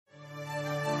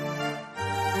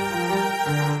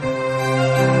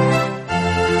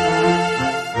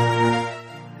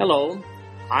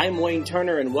I'm Wayne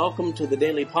Turner, and welcome to the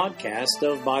daily podcast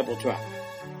of Bible Track.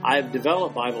 I've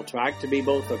developed Bible Track to be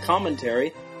both a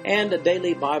commentary and a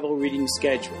daily Bible reading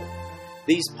schedule.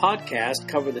 These podcasts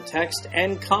cover the text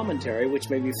and commentary, which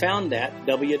may be found at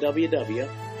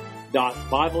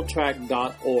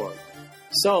www.bibletrack.org.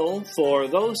 So, for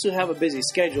those who have a busy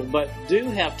schedule but do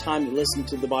have time to listen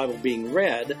to the Bible being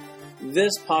read,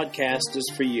 this podcast is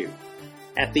for you.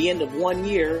 At the end of 1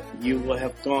 year, you will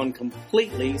have gone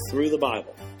completely through the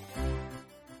Bible.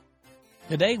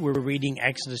 Today we're reading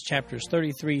Exodus chapters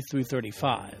 33 through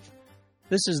 35.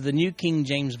 This is the New King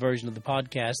James Version of the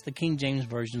podcast. The King James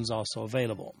Version is also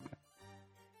available.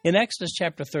 In Exodus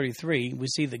chapter 33, we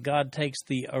see that God takes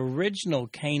the original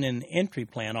Canaan entry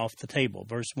plan off the table.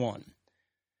 Verse 1.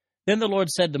 Then the Lord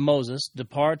said to Moses,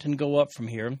 "Depart and go up from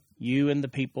here, you and the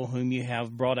people whom you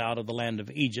have brought out of the land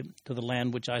of Egypt, to the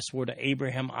land which I swore to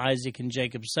Abraham, Isaac, and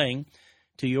Jacob, saying,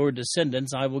 to your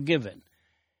descendants I will give it.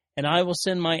 And I will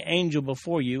send my angel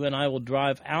before you, and I will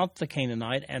drive out the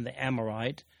Canaanite, and the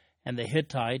Amorite, and the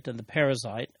Hittite, and the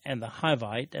Perizzite, and the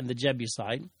Hivite, and the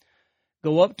Jebusite.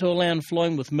 Go up to a land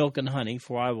flowing with milk and honey,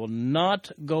 for I will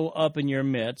not go up in your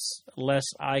midst,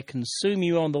 lest I consume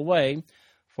you on the way,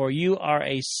 for you are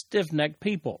a stiff-necked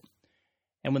people."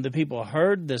 And when the people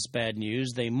heard this bad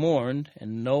news, they mourned,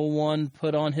 and no one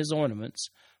put on his ornaments.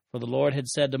 For the Lord had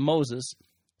said to Moses,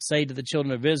 "Say to the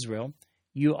children of Israel,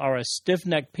 you are a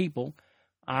stiff-necked people.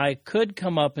 I could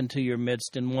come up into your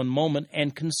midst in one moment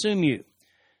and consume you.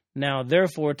 Now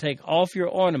therefore take off your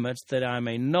ornaments, that I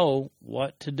may know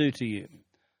what to do to you."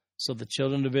 So the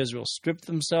children of Israel stripped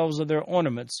themselves of their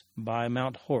ornaments by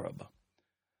Mount Horeb.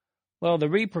 Well, the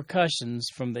repercussions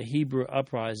from the Hebrew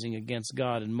uprising against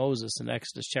God and Moses in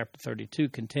Exodus chapter 32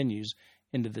 continues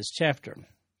into this chapter.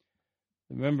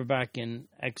 Remember back in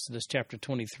Exodus chapter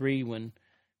 23 when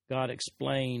God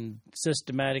explained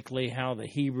systematically how the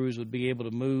Hebrews would be able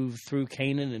to move through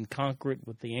Canaan and conquer it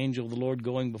with the angel of the Lord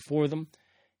going before them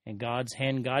and God's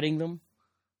hand guiding them?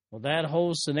 Well, that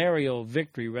whole scenario of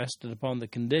victory rested upon the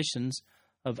conditions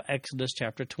of Exodus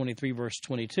chapter 23, verse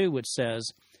 22, which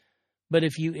says, "But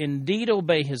if you indeed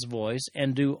obey his voice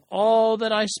and do all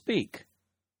that I speak."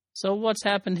 So what's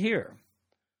happened here?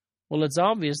 Well, it's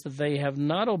obvious that they have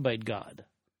not obeyed God.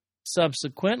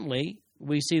 Subsequently,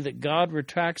 we see that God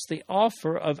retracts the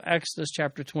offer of Exodus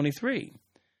chapter 23.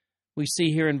 We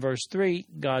see here in verse 3,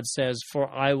 God says, "For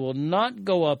I will not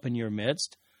go up in your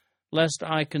midst, lest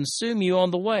I consume you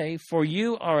on the way, for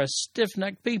you are a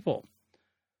stiff-necked people."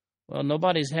 Well,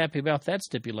 nobody's happy about that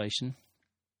stipulation.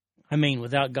 I mean,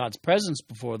 without God's presence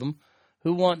before them,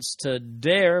 who wants to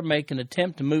dare make an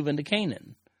attempt to move into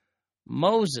Canaan?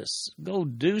 Moses, go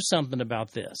do something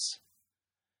about this.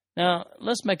 Now,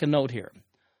 let's make a note here.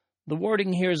 The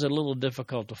wording here is a little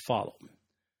difficult to follow.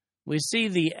 We see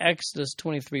the Exodus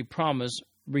 23 promise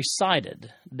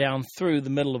recited down through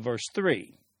the middle of verse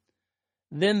 3.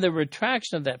 Then the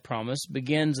retraction of that promise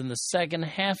begins in the second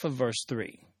half of verse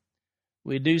 3.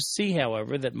 We do see,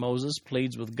 however, that Moses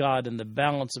pleads with God in the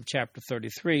balance of chapter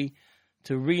 33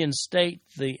 to reinstate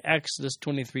the Exodus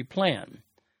 23 plan.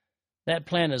 That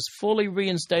plan is fully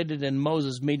reinstated in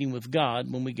Moses' meeting with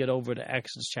God when we get over to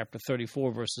Exodus chapter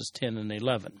 34, verses 10 and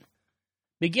 11.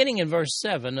 Beginning in verse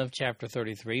 7 of chapter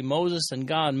 33, Moses and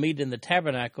God meet in the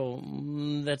tabernacle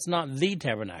that's not the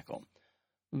tabernacle.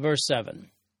 Verse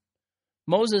 7.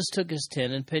 Moses took his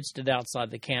tent and pitched it outside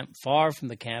the camp, far from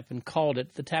the camp, and called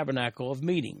it the tabernacle of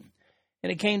meeting.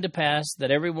 And it came to pass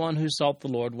that everyone who sought the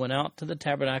Lord went out to the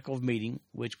tabernacle of meeting,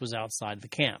 which was outside the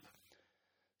camp.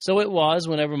 So it was,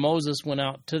 whenever Moses went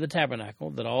out to the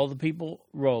tabernacle, that all the people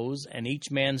rose, and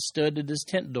each man stood at his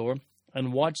tent door,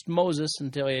 and watched Moses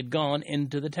until he had gone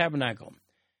into the tabernacle.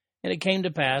 And it came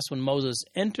to pass, when Moses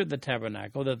entered the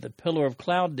tabernacle, that the pillar of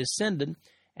cloud descended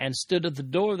and stood at the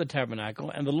door of the tabernacle,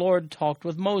 and the Lord talked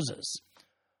with Moses.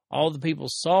 All the people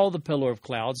saw the pillar of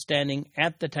cloud standing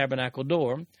at the tabernacle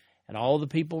door, and all the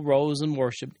people rose and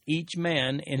worshipped, each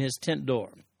man in his tent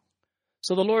door.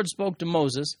 So the Lord spoke to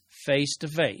Moses face to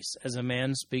face, as a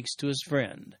man speaks to his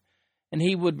friend. And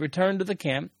he would return to the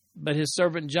camp, but his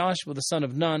servant Joshua the son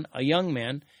of Nun, a young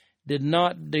man, did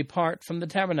not depart from the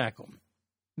tabernacle.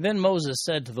 Then Moses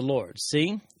said to the Lord,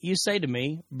 "See, you say to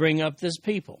me, bring up this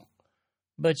people.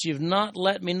 But you've not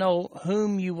let me know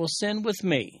whom you will send with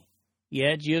me.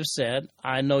 Yet you have said,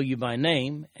 I know you by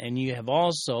name, and you have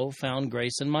also found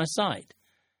grace in my sight.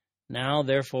 Now,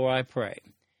 therefore, I pray,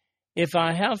 if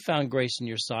I have found grace in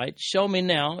your sight, show me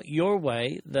now your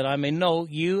way, that I may know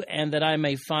you, and that I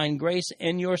may find grace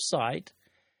in your sight,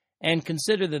 and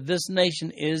consider that this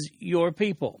nation is your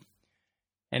people."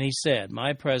 And he said,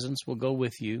 "My presence will go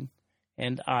with you,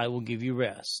 and I will give you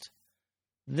rest."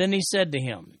 Then he said to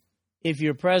him, If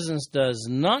your presence does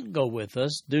not go with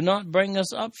us, do not bring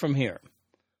us up from here.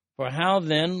 For how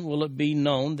then will it be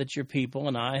known that your people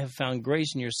and I have found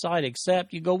grace in your sight,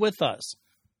 except you go with us?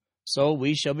 So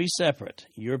we shall be separate,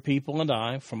 your people and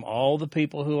I, from all the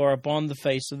people who are upon the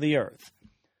face of the earth.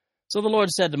 So the Lord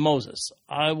said to Moses,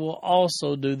 I will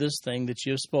also do this thing that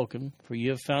you have spoken, for you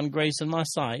have found grace in my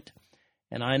sight,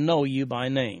 and I know you by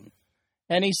name.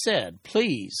 And he said,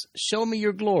 Please, show me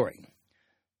your glory.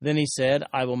 Then he said,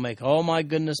 I will make all my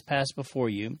goodness pass before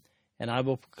you, and I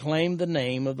will proclaim the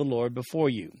name of the Lord before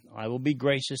you. I will be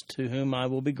gracious to whom I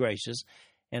will be gracious,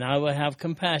 and I will have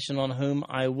compassion on whom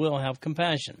I will have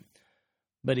compassion.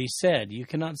 But he said, You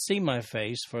cannot see my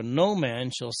face, for no man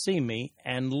shall see me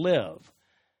and live.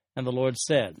 And the Lord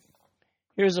said,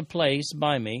 Here is a place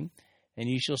by me, and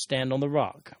you shall stand on the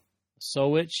rock.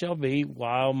 So it shall be,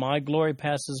 while my glory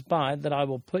passes by, that I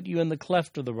will put you in the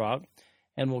cleft of the rock,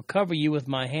 and will cover you with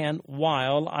my hand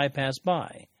while I pass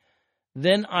by.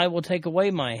 Then I will take away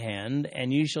my hand,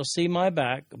 and you shall see my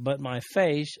back, but my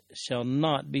face shall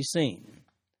not be seen.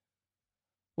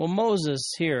 Well,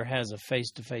 Moses here has a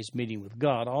face-to-face meeting with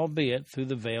God, albeit through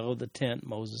the veil of the tent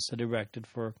Moses had erected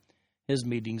for his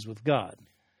meetings with God.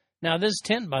 Now, this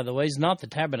tent, by the way, is not the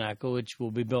tabernacle, which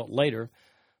will be built later,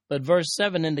 but verse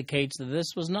 7 indicates that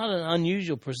this was not an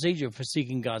unusual procedure for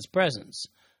seeking God's presence.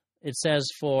 It says,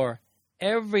 For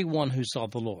everyone who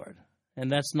sought the Lord,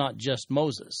 and that's not just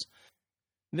Moses.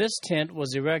 This tent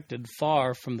was erected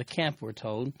far from the camp, we're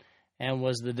told, and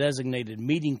was the designated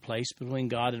meeting place between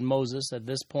God and Moses at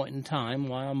this point in time,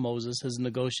 while Moses is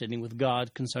negotiating with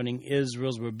God concerning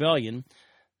Israel's rebellion,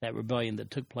 that rebellion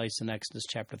that took place in Exodus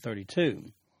chapter 32.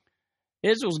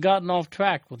 Israel's gotten off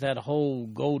track with that whole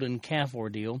golden calf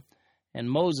ordeal, and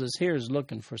Moses here is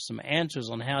looking for some answers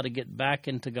on how to get back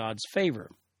into God's favor.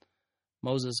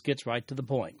 Moses gets right to the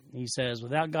point. He says,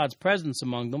 without God's presence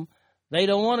among them, they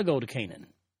don't want to go to Canaan.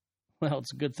 Well,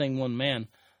 it's a good thing one man,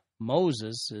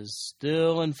 Moses, is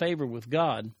still in favor with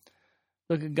God.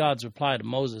 Look at God's reply to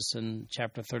Moses in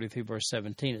chapter 33, verse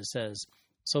 17. It says,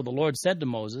 So the Lord said to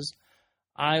Moses,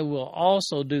 I will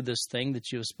also do this thing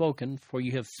that you have spoken, for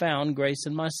you have found grace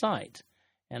in my sight,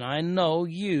 and I know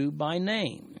you by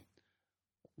name.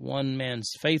 One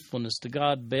man's faithfulness to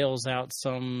God bails out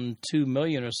some 2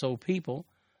 million or so people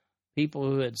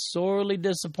who had sorely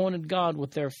disappointed God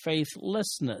with their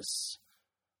faithlessness.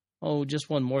 Oh, just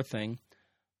one more thing.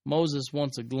 Moses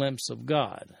wants a glimpse of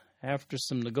God. After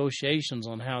some negotiations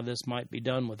on how this might be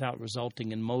done without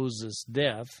resulting in Moses'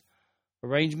 death,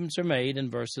 arrangements are made in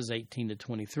verses 18 to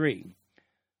 23.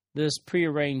 This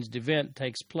prearranged event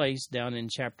takes place down in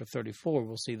chapter 34.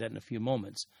 We'll see that in a few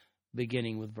moments,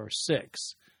 beginning with verse 6.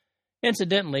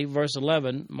 Incidentally, verse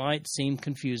 11 might seem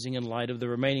confusing in light of the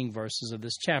remaining verses of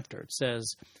this chapter. It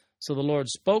says, So the Lord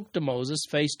spoke to Moses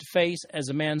face to face as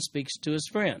a man speaks to his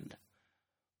friend.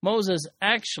 Moses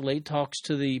actually talks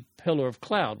to the pillar of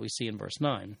cloud, we see in verse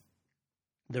 9.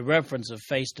 The reference of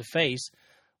face to face,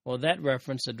 well, that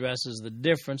reference addresses the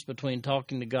difference between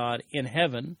talking to God in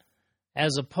heaven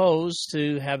as opposed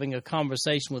to having a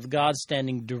conversation with God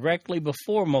standing directly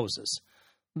before Moses,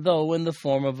 though in the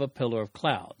form of a pillar of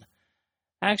cloud.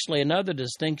 Actually, another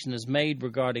distinction is made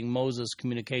regarding Moses'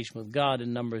 communication with God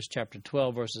in Numbers chapter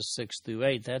 12, verses 6 through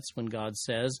 8. That's when God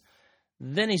says,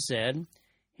 Then he said,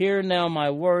 Hear now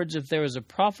my words, if there is a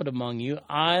prophet among you,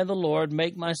 I, the Lord,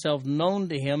 make myself known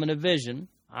to him in a vision.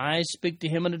 I speak to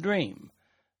him in a dream.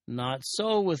 Not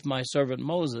so with my servant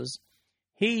Moses.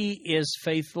 He is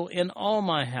faithful in all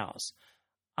my house.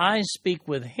 I speak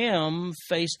with him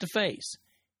face to face,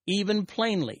 even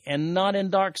plainly, and not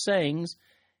in dark sayings,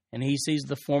 and he sees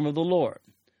the form of the Lord.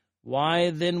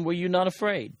 Why then were you not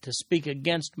afraid to speak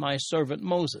against my servant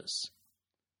Moses?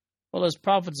 Well, as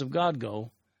prophets of God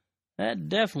go, that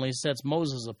definitely sets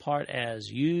Moses apart as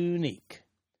unique,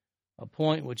 a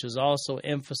point which is also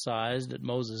emphasized at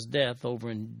Moses' death over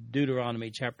in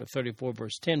Deuteronomy chapter 34,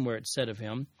 verse 10, where it said of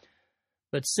him,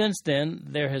 But since then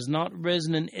there has not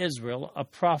risen in Israel a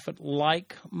prophet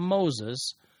like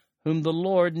Moses, whom the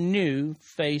Lord knew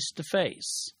face to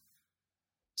face.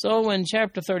 So in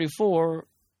chapter 34,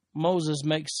 Moses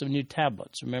makes some new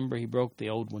tablets. Remember, he broke the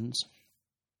old ones.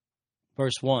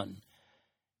 Verse 1,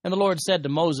 And the Lord said to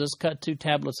Moses, Cut 2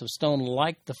 tablets of stone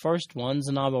like the first ones,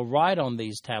 and I will write on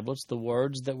these tablets the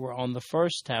words that were on the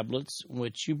first tablets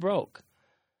which you broke.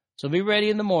 So be ready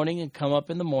in the morning, and come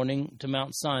up in the morning to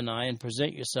Mount Sinai, and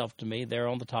present yourself to me there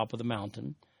on the top of the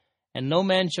mountain. And no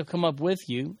man shall come up with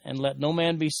you, and let no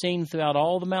man be seen throughout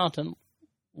all the mountain.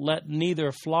 Let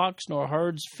neither flocks nor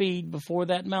herds feed before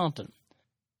that mountain.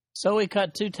 So he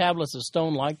cut 2 tablets of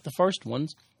stone like the first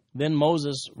ones, Then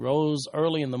Moses rose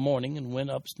early in the morning and went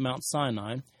up Mount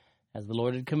Sinai, as the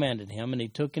Lord had commanded him, and he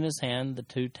took in his hand the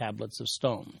 2 tablets of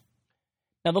stone.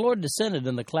 Now the Lord descended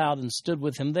in the cloud and stood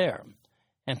with him there,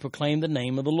 and proclaimed the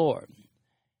name of the Lord.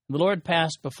 The Lord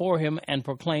passed before him and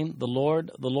proclaimed, the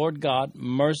Lord God,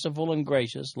 merciful and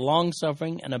gracious,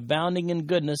 long-suffering and abounding in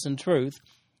goodness and truth,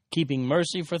 keeping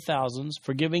mercy for thousands,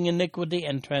 forgiving iniquity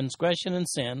and transgression and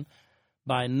sin,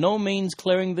 by no means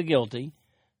clearing the guilty,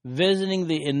 visiting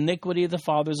the iniquity of the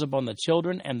fathers upon the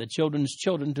children and the children's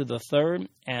children to the 3rd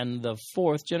and the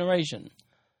 4th generation.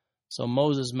 So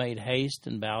Moses made haste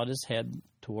and bowed his head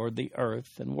toward the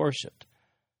earth and worshipped.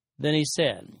 Then he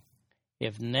said,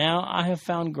 If now I have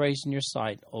found grace in your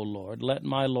sight, O Lord, let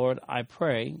my Lord, I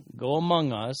pray, go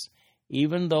among us,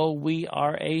 even though we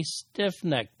are a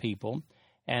stiff-necked people,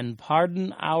 and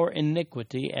pardon our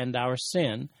iniquity and our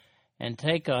sin, and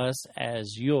take us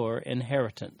as your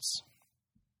inheritance.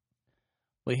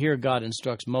 We hear God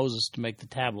instructs Moses to make the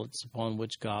tablets upon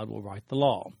which God will write the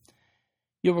law.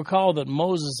 You'll recall that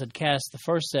Moses had cast the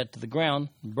first set to the ground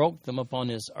and broke them upon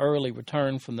his early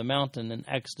return from the mountain in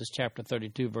Exodus chapter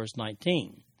 32, verse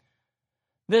 19.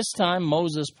 This time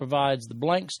Moses provides the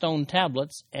blank stone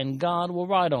tablets, and God will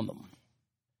write on them.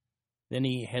 Then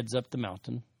he heads up the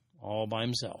mountain all by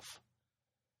himself.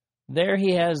 There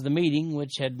he has the meeting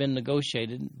which had been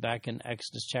negotiated back in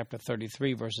Exodus chapter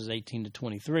 33, verses 18 to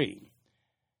 23.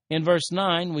 In verse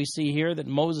 9, we see here that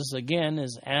Moses again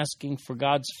is asking for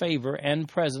God's favor and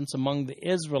presence among the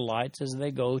Israelites as they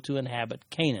go to inhabit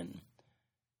Canaan.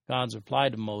 God's reply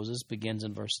to Moses begins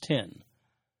in verse 10.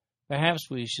 Perhaps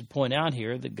we should point out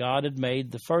here that God had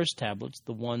made the first tablets,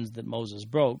 the ones that Moses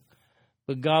broke,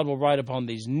 but God will write upon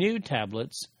these new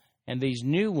tablets, and these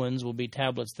new ones will be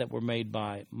tablets that were made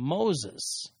by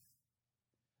Moses.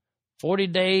 40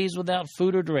 days without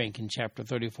food or drink in chapter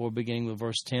 34, beginning with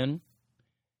verse 10.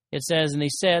 It says, And he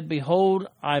said, Behold,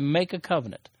 I make a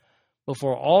covenant.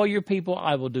 Before all your people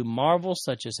I will do marvels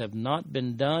such as have not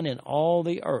been done in all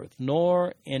the earth,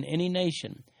 nor in any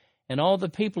nation. And all the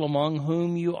people among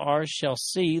whom you are shall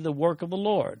see the work of the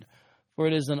Lord, for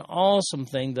it is an awesome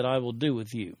thing that I will do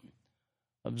with you.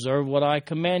 Observe what I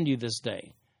command you this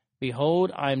day.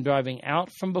 Behold, I am driving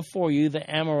out from before you the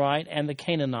Amorite and the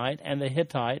Canaanite and the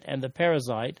Hittite and the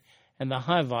Perizzite and the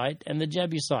Hivite and the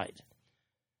Jebusite.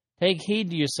 Take heed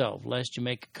to yourself, lest you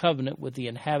make a covenant with the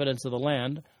inhabitants of the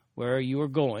land where you are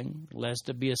going, lest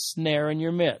it be a snare in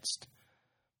your midst.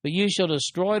 But you shall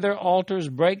destroy their altars,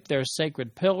 break their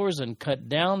sacred pillars, and cut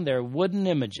down their wooden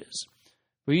images.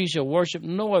 For you shall worship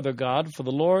no other God, for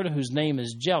the Lord, whose name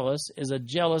is jealous, is a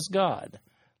jealous God.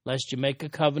 Lest you make a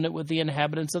covenant with the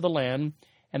inhabitants of the land,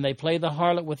 and they play the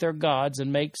harlot with their gods,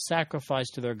 and make sacrifice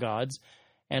to their gods,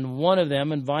 and one of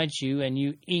them invites you, and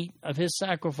you eat of his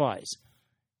sacrifice.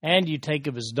 And you take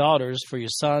of his daughters for your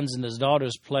sons, and his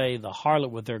daughters play the harlot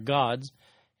with their gods,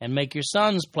 and make your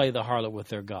sons play the harlot with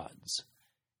their gods.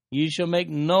 You shall make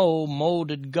no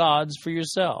molded gods for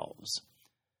yourselves.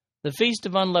 The feast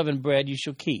of unleavened bread you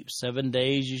shall keep. 7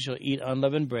 days you shall eat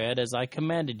unleavened bread, as I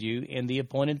commanded you, in the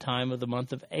appointed time of the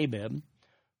month of Abib.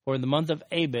 For in the month of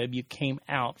Abib you came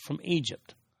out from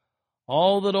Egypt.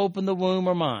 All that open the womb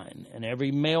are mine, and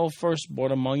every male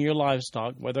firstborn among your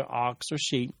livestock, whether ox or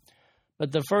sheep.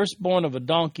 But the firstborn of a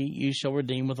donkey you shall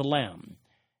redeem with a lamb.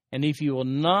 And if you will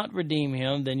not redeem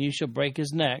him, then you shall break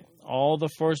his neck. All the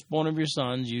firstborn of your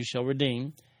sons you shall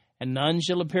redeem, and none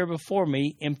shall appear before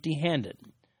me empty-handed.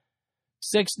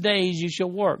 6 days you shall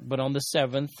work, but on the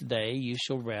 7th day you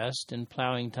shall rest. In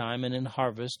plowing time and in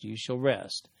harvest you shall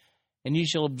rest. And you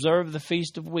shall observe the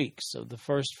feast of weeks, of the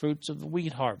first fruits of the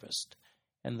wheat harvest,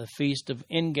 and the feast of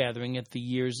ingathering at the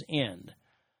year's end.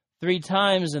 3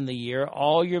 times in the year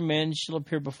all your men shall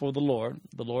appear before the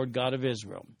Lord God of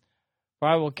Israel. For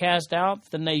I will cast out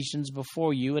the nations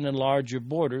before you and enlarge your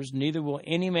borders, neither will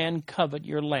any man covet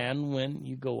your land when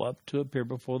you go up to appear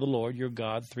before the Lord your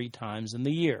God 3 times in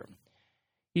the year.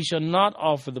 Ye shall not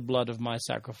offer the blood of my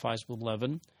sacrifice with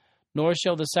leaven, nor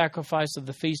shall the sacrifice of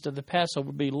the feast of the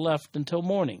Passover be left until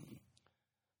morning.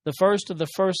 The first of the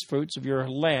firstfruits of your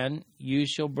land you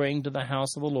shall bring to the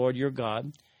house of the Lord your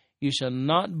God. You shall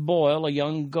not boil a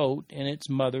young goat in its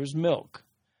mother's milk.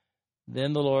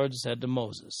 Then the Lord said to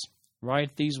Moses,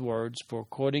 Write these words, for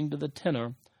according to the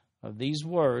tenor of these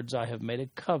words I have made a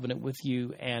covenant with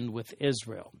you and with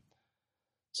Israel.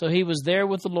 So he was there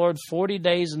with the Lord 40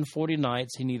 days and 40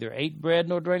 nights. He neither ate bread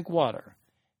nor drank water.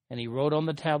 And he wrote on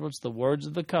the tablets the words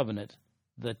of the covenant,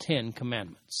 the 10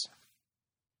 Commandments.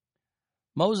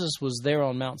 Moses was there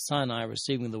on Mount Sinai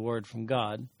receiving the word from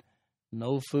God.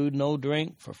 No food, no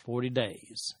drink for 40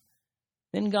 days.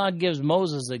 Then God gives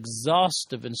Moses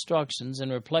exhaustive instructions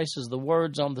and replaces the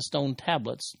words on the stone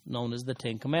tablets known as the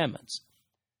Ten Commandments.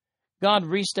 God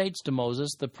restates to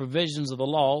Moses the provisions of the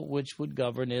law which would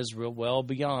govern Israel well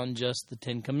beyond just the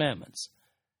Ten Commandments.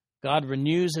 God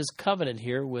renews his covenant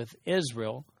here with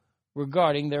Israel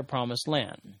regarding their promised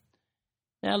land.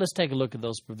 Now let's take a look at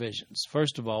those provisions.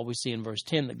 First of all, we see in verse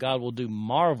 10 that God will do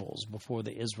marvels before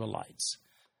the Israelites.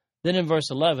 Then in verse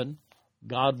 11,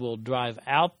 God will drive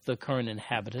out the current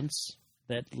inhabitants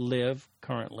that live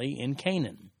currently in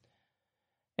Canaan.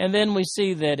 And then we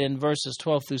see that in verses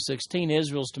 12 through 16,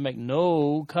 Israel is to make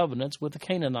no covenants with the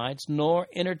Canaanites, nor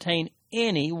entertain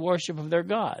any worship of their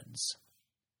gods.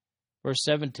 Verse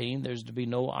 17, there's to be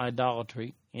no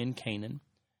idolatry in Canaan.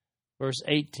 Verse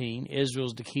 18, Israel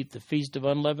is to keep the Feast of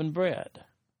Unleavened Bread.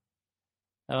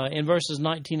 In verses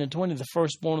 19 and 20, the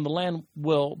firstborn of the land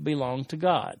will belong to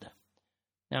God.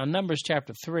 Now, in Numbers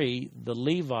chapter 3, the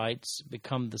Levites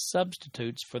become the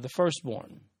substitutes for the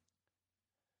firstborn.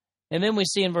 And then we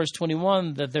see in verse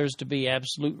 21 that there's to be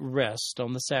absolute rest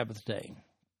on the Sabbath day.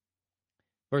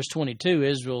 Verse 22,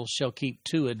 Israel shall keep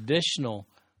 2 additional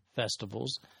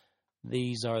festivals.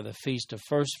 These are the Feast of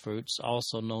Firstfruits,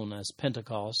 also known as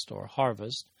Pentecost or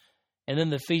Harvest, and then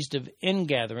the Feast of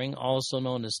Ingathering, also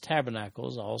known as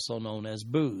Tabernacles, also known as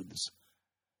Booths.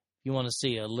 If you want to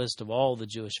see a list of all the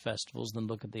Jewish festivals, then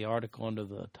look at the article under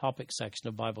the topic section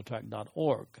of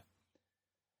BibleTrack.org.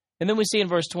 And then we see in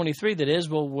verse 23 that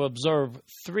Israel will observe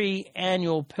 3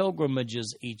 annual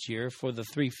pilgrimages each year for the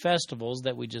 3 festivals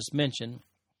that we just mentioned,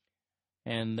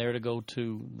 and they're to go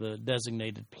to the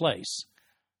designated place.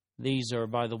 These are,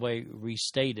 by the way,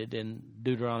 restated in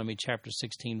Deuteronomy chapter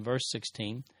 16, verse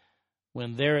 16,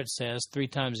 when there it says, 3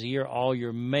 times a year all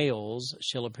your males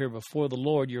shall appear before the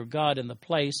Lord your God in the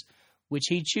place which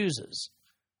he chooses,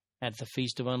 at the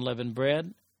Feast of Unleavened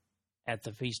Bread, at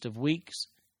the Feast of Weeks,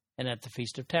 and at the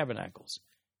Feast of Tabernacles.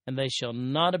 And they shall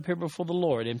not appear before the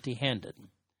Lord empty-handed.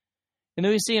 And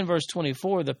then we see in verse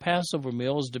 24, the Passover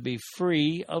meal is to be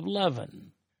free of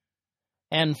leaven.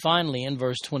 And finally, in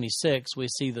verse 26, we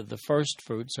see that the first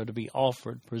fruits are to be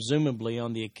offered, presumably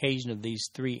on the occasion of these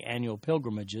 3 annual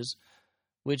pilgrimages,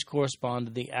 which correspond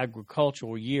to the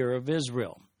agricultural year of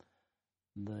Israel.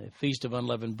 The Feast of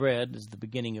Unleavened Bread is the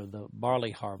beginning of the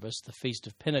barley harvest. The Feast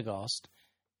of Pentecost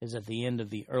is at the end of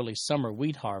the early summer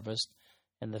wheat harvest.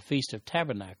 And the Feast of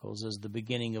Tabernacles is the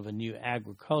beginning of a new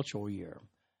agricultural year.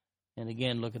 And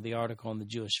again, look at the article on the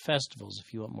Jewish festivals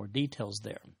if you want more details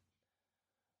there.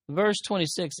 Verse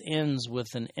 26 ends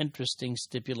with an interesting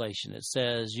stipulation. It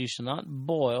says, "You shall not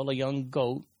boil a young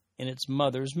goat in its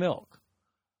mother's milk."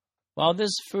 While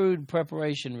this food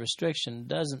preparation restriction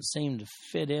doesn't seem to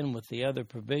fit in with the other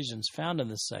provisions found in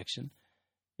this section,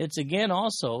 it's again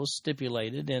also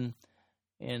stipulated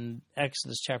in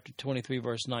Exodus chapter 23,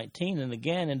 verse 19, and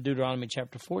again in Deuteronomy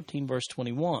chapter 14, verse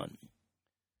 21.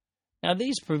 Now,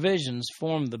 these provisions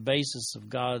form the basis of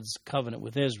God's covenant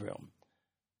with Israel.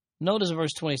 Notice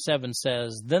verse 27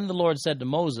 says, "Then the Lord said to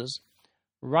Moses,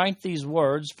 Write these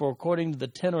words, for according to the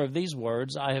tenor of these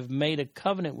words, I have made a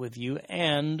covenant with you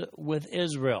and with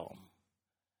Israel."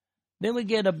 Then we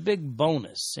get a big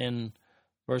bonus in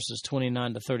verses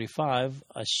 29 to 35,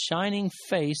 a shining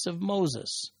face of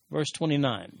Moses. Verse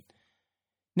 29.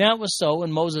 "Now it was so,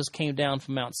 when Moses came down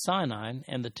from Mount Sinai,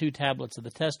 and the 2 tablets of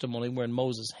the testimony were in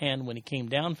Moses' hand when he came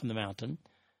down from the mountain,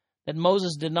 that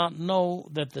Moses did not know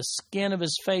that the skin of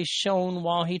his face shone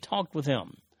while he talked with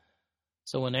him.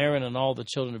 So when Aaron and all the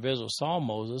children of Israel saw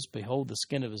Moses, behold, the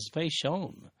skin of his face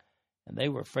shone, and they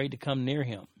were afraid to come near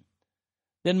him.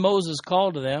 Then Moses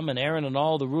called to them, and Aaron and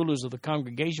all the rulers of the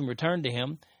congregation returned to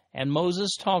him, and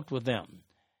Moses talked with them.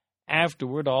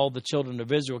 Afterward all the children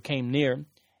of Israel came near,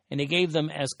 and he gave them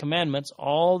as commandments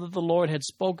all that the Lord had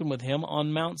spoken with him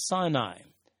on Mount Sinai.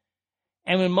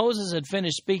 And when Moses had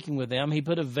finished speaking with them, he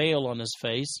put a veil on his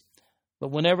face. But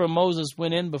whenever Moses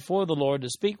went in before the Lord to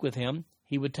speak with him,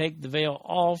 he would take the veil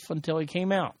off until he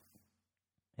came out.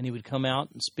 And he would come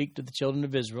out and speak to the children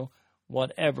of Israel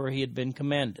whatever he had been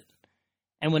commanded.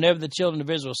 And whenever the children of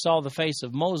Israel saw the face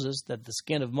of Moses, that the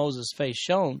skin of Moses' face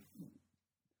shone,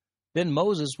 then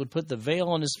Moses would put the veil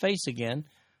on his face again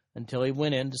until he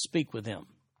went in to speak with him.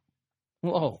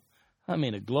 Whoa, I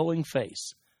mean a glowing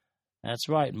face. That's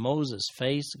right, Moses'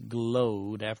 face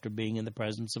glowed after being in the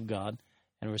presence of God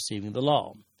and receiving the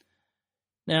law.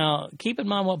 Now, keep in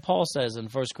mind what Paul says in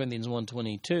 1 Corinthians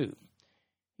 1:22.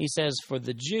 He says, "For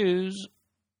the Jews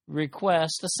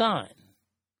request a sign."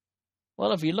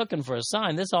 Well, if you're looking for a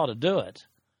sign, this ought to do it.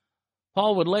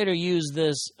 Paul would later use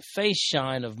this face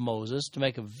shine of Moses to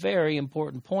make a very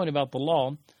important point about the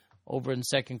law over in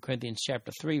 2 Corinthians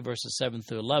chapter 3, verses 7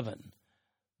 through 11.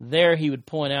 There he would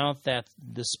point out that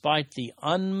despite the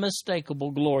unmistakable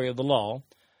glory of the law,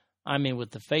 with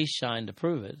the face shine to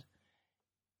prove it,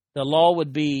 the law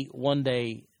would be one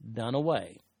day done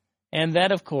away. And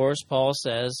that, of course, Paul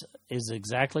says, is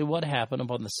exactly what happened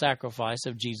upon the sacrifice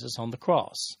of Jesus on the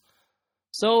cross.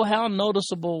 So how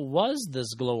noticeable was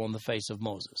this glow on the face of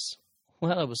Moses?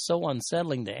 Well, it was so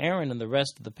unsettling to Aaron and the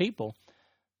rest of the people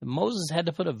that Moses had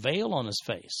to put a veil on his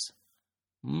face.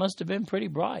 Must have been pretty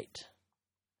bright.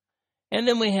 And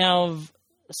then we have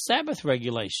Sabbath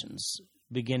regulations,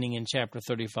 beginning in chapter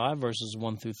 35, verses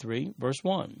 1 through 3, verse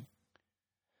 1.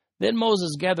 Then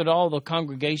Moses gathered all the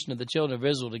congregation of the children of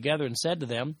Israel together and said to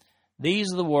them,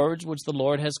 These are the words which the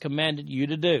Lord has commanded you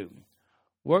to do.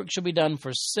 Work shall be done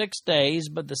for 6 days,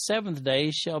 but the seventh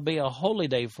day shall be a holy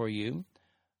day for you,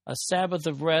 a Sabbath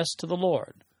of rest to the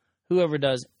Lord. Whoever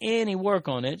does any work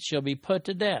on it shall be put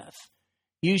to death.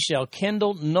 You shall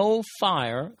kindle no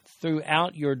fire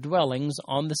throughout your dwellings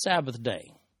on the Sabbath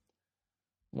day.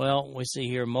 Well, we see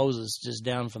here Moses, just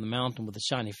down from the mountain with a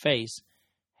shiny face,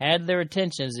 had their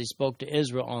attention as he spoke to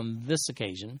Israel on this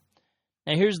occasion.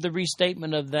 Now here's the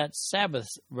restatement of that Sabbath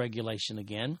regulation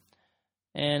again,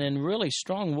 and in really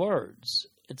strong words.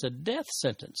 It's a death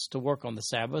sentence to work on the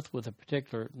Sabbath, with a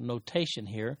particular notation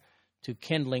here to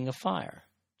kindling a fire.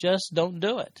 Just don't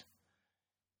do it.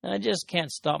 And I just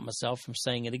can't stop myself from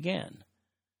saying it again.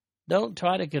 Don't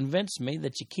try to convince me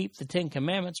that you keep the 10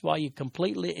 Commandments while you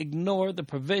completely ignore the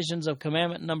provisions of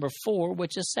commandment number 4,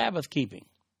 which is Sabbath keeping.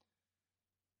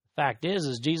 The fact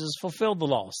is Jesus fulfilled the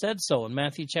law, said so in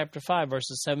Matthew chapter 5,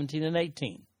 verses 17 and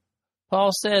 18.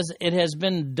 Paul says it has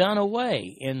been done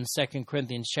away in 2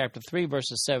 Corinthians chapter 3,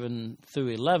 verses 7 through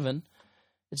 11.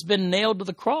 It's been nailed to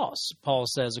the cross, Paul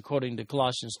says, according to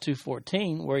Colossians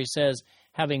 2:14, where he says,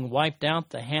 having wiped out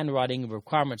the handwriting of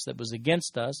requirements that was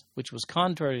against us, which was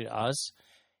contrary to us,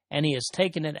 and he has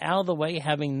taken it out of the way,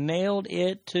 having nailed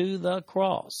it to the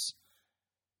cross.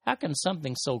 How can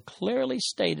something so clearly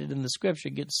stated in the Scripture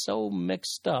get so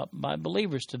mixed up by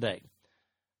believers today?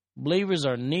 Believers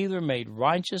are neither made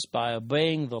righteous by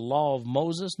obeying the law of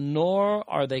Moses, nor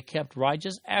are they kept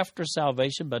righteous after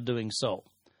salvation by doing so.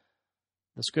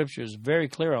 The Scripture is very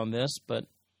clear on this, but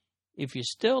if you're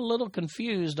still a little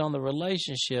confused on the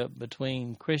relationship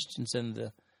between Christians and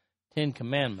the 10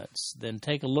 Commandments, then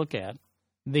take a look at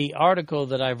the article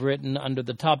that I've written under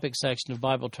the topic section of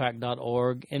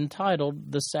BibleTrack.org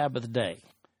entitled The Sabbath Day.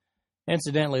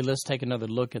 Incidentally, let's take another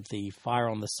look at the fire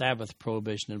on the Sabbath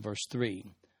prohibition in verse 3.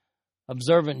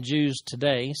 Observant Jews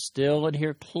today still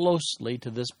adhere closely to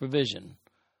this provision.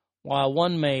 While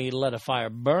one may let a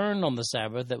fire burn on the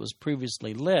Sabbath that was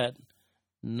previously lit,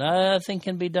 nothing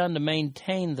can be done to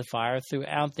maintain the fire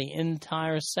throughout the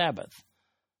entire Sabbath.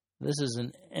 This is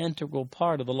an integral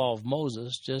part of the law of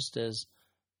Moses, just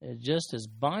as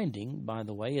binding, by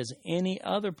the way, as any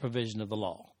other provision of the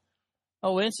law.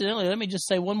 Oh, incidentally, let me just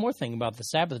say one more thing about the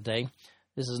Sabbath day.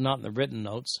 This is not in the written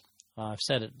notes. I've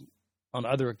said it on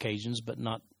other occasions, but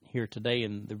not here today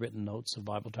in the written notes of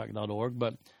BibleTrack.org.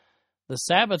 But the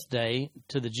Sabbath day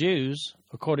to the Jews,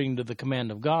 according to the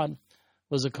command of God,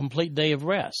 was a complete day of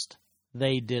rest.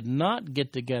 They did not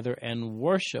get together and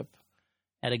worship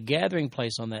at a gathering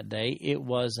place on that day. It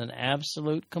was an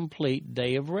absolute, complete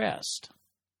day of rest.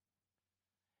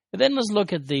 And then let's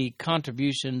look at the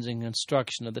contributions and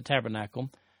construction of the tabernacle,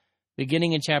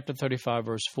 beginning in chapter 35,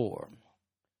 verse 4.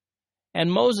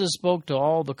 And Moses spoke to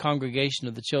all the congregation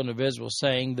of the children of Israel,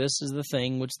 saying, This is the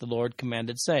thing which the Lord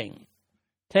commanded, saying,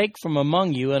 Take from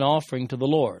among you an offering to the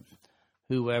Lord.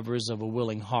 Whoever is of a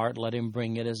willing heart, let him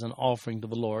bring it as an offering to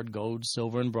the Lord, gold,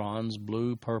 silver, and bronze,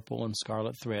 blue, purple, and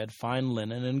scarlet thread, fine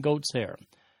linen, and goat's hair,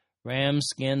 ram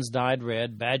skins dyed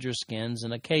red, badger skins,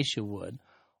 and acacia wood,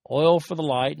 oil for the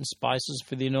light, and spices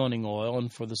for the anointing oil,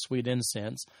 and for the sweet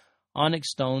incense, onyx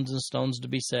stones and stones to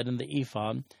be set in the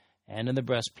ephod and in the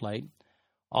breastplate.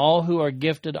 All who are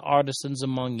gifted artisans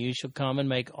among you shall come and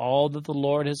make all that the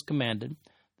Lord has commanded,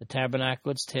 the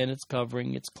tabernacle, its tent, its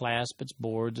covering, its clasp, its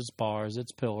boards, its bars,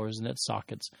 its pillars, and its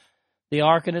sockets, the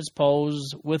ark and its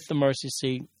poles, with the mercy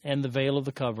seat, and the veil of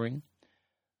the covering,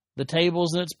 the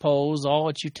tables and its poles, all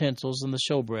its utensils, and the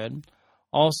showbread,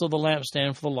 also the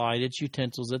lampstand for the light, its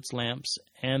utensils, its lamps,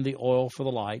 and the oil for the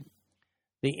light,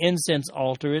 the incense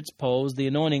altar, its poles, the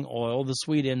anointing oil, the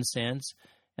sweet incense,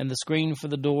 and the screen for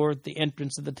the door at the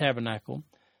entrance of the tabernacle,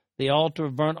 the altar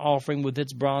of burnt offering with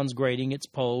its bronze grating, its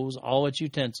poles, all its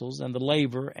utensils, and the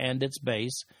laver and its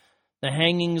base, the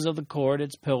hangings of the court,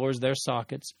 its pillars, their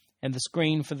sockets, and the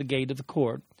screen for the gate of the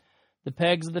court, the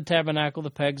pegs of the tabernacle, the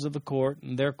pegs of the court,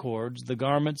 and their cords, the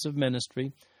garments of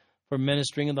ministry, for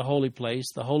ministering in the holy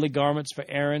place, the holy garments for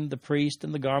Aaron the priest,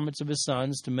 and the garments of his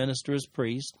sons to minister as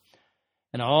priests.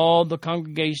 And all the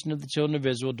congregation of the children of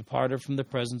Israel departed from the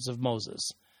presence of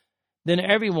Moses. Then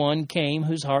everyone came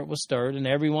whose heart was stirred, and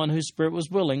everyone whose spirit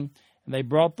was willing, and they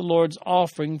brought the Lord's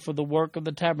offering for the work of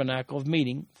the tabernacle of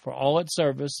meeting, for all its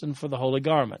service, and for the holy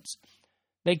garments.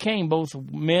 They came, both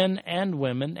men and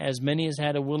women, as many as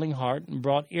had a willing heart, and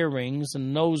brought earrings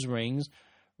and nose rings,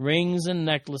 rings and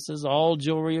necklaces, all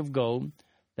jewelry of gold,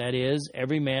 that is,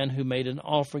 every man who made an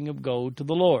offering of gold to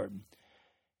the Lord.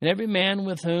 And every man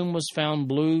with whom was found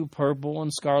blue, purple,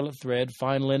 and scarlet thread,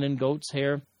 fine linen, goat's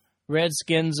hair, red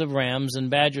skins of rams,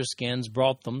 and badger skins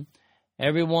brought them.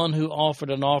 Every one who offered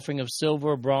an offering of silver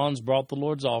or bronze brought the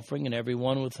Lord's offering, and every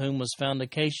one with whom was found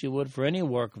acacia wood for any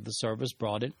work of the service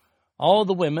brought it. All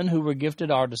the women who were gifted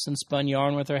artisans spun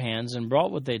yarn with their hands, and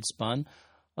brought what they'd spun,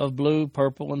 of blue,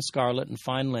 purple, and scarlet, and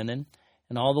fine linen.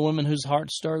 And all the women whose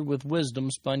hearts stirred with wisdom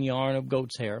spun yarn of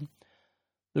goat's hair.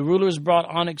 The rulers brought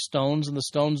onyx stones, and the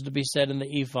stones to be set in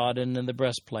the ephod and in the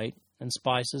breastplate, and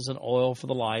spices and oil for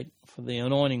the light, for the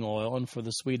anointing oil, and for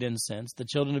the sweet incense. The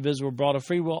children of Israel brought a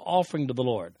freewill offering to the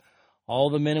Lord. All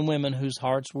the men and women whose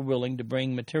hearts were willing to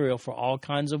bring material for all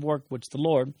kinds of work which the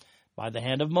Lord, by the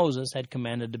hand of Moses, had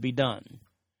commanded to be done.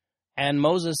 And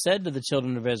Moses said to the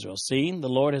children of Israel, See, the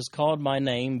Lord has called my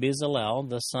name Bezalel,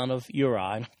 the son of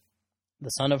Uri, the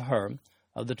son of Hur,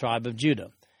 of the tribe of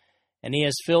Judah. And he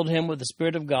has filled him with the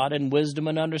Spirit of God, and wisdom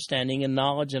and understanding and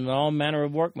knowledge and all manner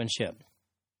of workmanship,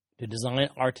 to design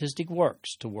artistic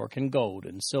works, to work in gold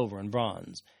and silver and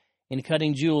bronze, in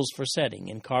cutting jewels for setting,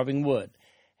 in carving wood,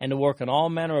 and to work in all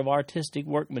manner of artistic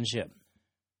workmanship.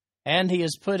 And he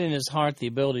has put in his heart the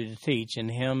ability to teach, in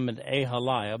him and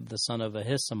Aholiab, the son of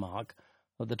Ahisamach,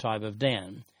 of the tribe of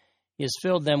Dan. He has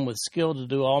filled them with skill to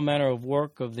do all manner of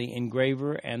work of the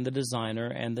engraver and the designer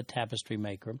and the tapestry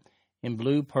maker, in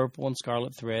blue, purple, and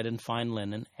scarlet thread and fine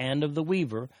linen, and of the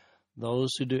weaver,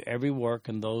 those who do every work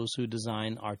and those who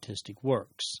design artistic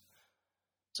works.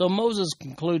 So Moses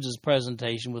concludes his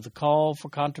presentation with a call for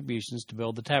contributions to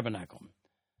build the tabernacle.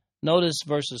 Notice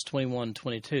verses 21 and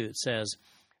 22. It says,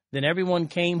 Then everyone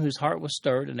came whose heart was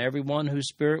stirred, and everyone whose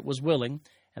spirit was willing,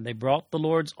 and they brought the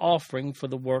Lord's offering for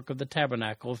the work of the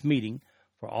tabernacle of meeting,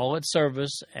 for all its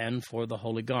service, and for the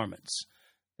holy garments.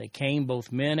 They came,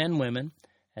 both men and women,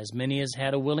 as many as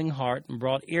had a willing heart, and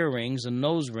brought earrings and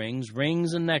nose rings,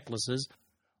 rings and necklaces,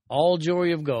 all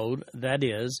jewelry of gold, that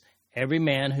is, every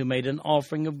man who made an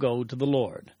offering of gold to the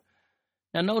Lord.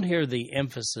 Now note here the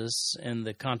emphasis in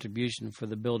the contribution for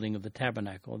the building of the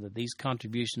tabernacle, that these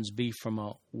contributions be from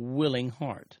a willing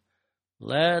heart.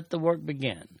 Let the work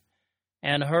begin.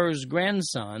 And Hur's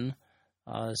grandson,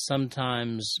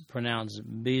 sometimes pronounced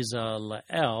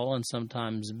Bezalel and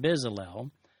sometimes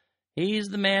Bezalel, he's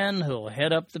the man who'll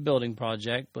head up the building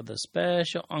project, with a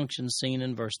special unction seen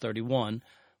in verse 31,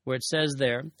 where it says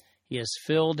there, He has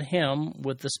filled him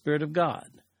with the Spirit of God.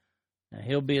 Now,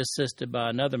 he'll be assisted by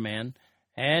another man,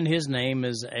 and his name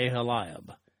is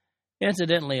Aholiab.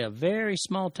 Incidentally, a very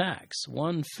small tax,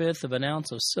 1/5 of an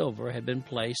ounce of silver, had been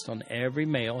placed on every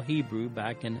male Hebrew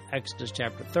back in Exodus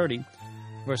chapter 30,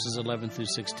 verses 11 through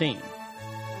 16.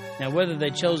 Now, whether they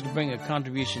chose to bring a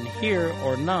contribution here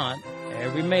or not,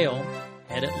 every male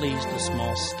had at least a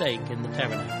small stake in the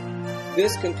tabernacle.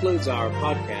 This concludes our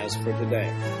podcast for today.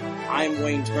 I'm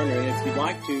Wayne Turner, and if you'd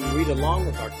like to read along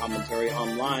with our commentary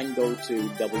online, go to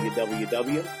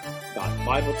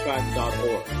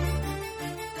www.bibletrack.org.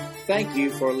 Thank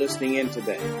you for listening in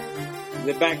today.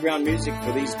 The background music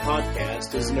for these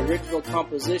podcasts is an original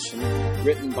composition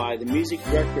written by the music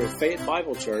director of Fayette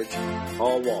Bible Church,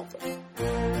 Paul Walton.